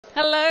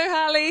Hello,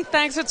 Hallie.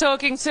 Thanks for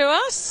talking to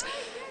us.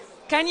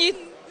 Can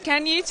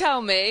you tell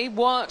me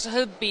what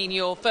have been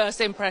your first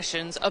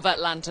impressions of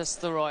Atlantis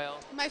the Royal?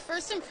 My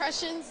first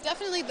impressions,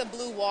 definitely the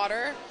blue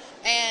water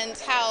and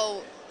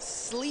how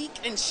sleek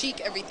and chic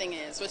everything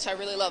is, which I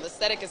really love.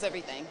 Aesthetic is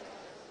everything.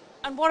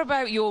 And what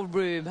about your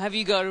room? Have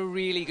you got a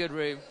really good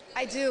room?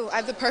 I do. I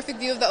have the perfect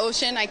view of the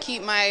ocean. I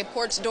keep my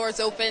porch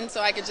doors open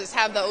so I can just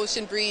have the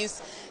ocean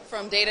breeze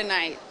from day to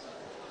night.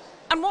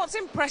 And what's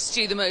impressed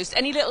you the most?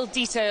 Any little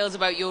details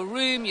about your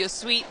room, your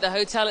suite, the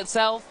hotel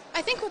itself?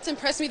 I think what's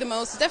impressed me the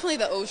most is definitely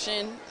the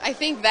ocean. I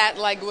think that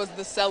was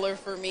the seller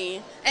for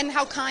me. And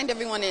how kind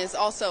everyone is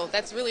also.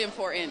 That's really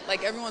important.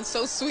 Everyone's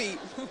so sweet.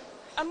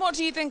 And what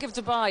do you think of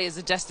Dubai as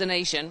a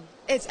destination?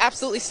 It's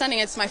absolutely stunning.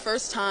 It's my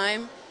first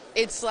time.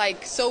 It's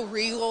so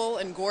regal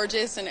and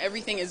gorgeous and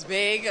everything is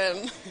big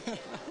and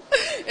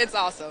it's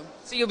awesome.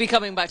 So you'll be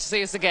coming back to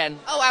see us again?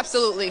 Oh,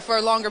 absolutely. For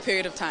a longer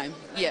period of time.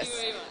 Yes.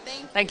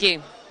 Thank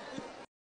you.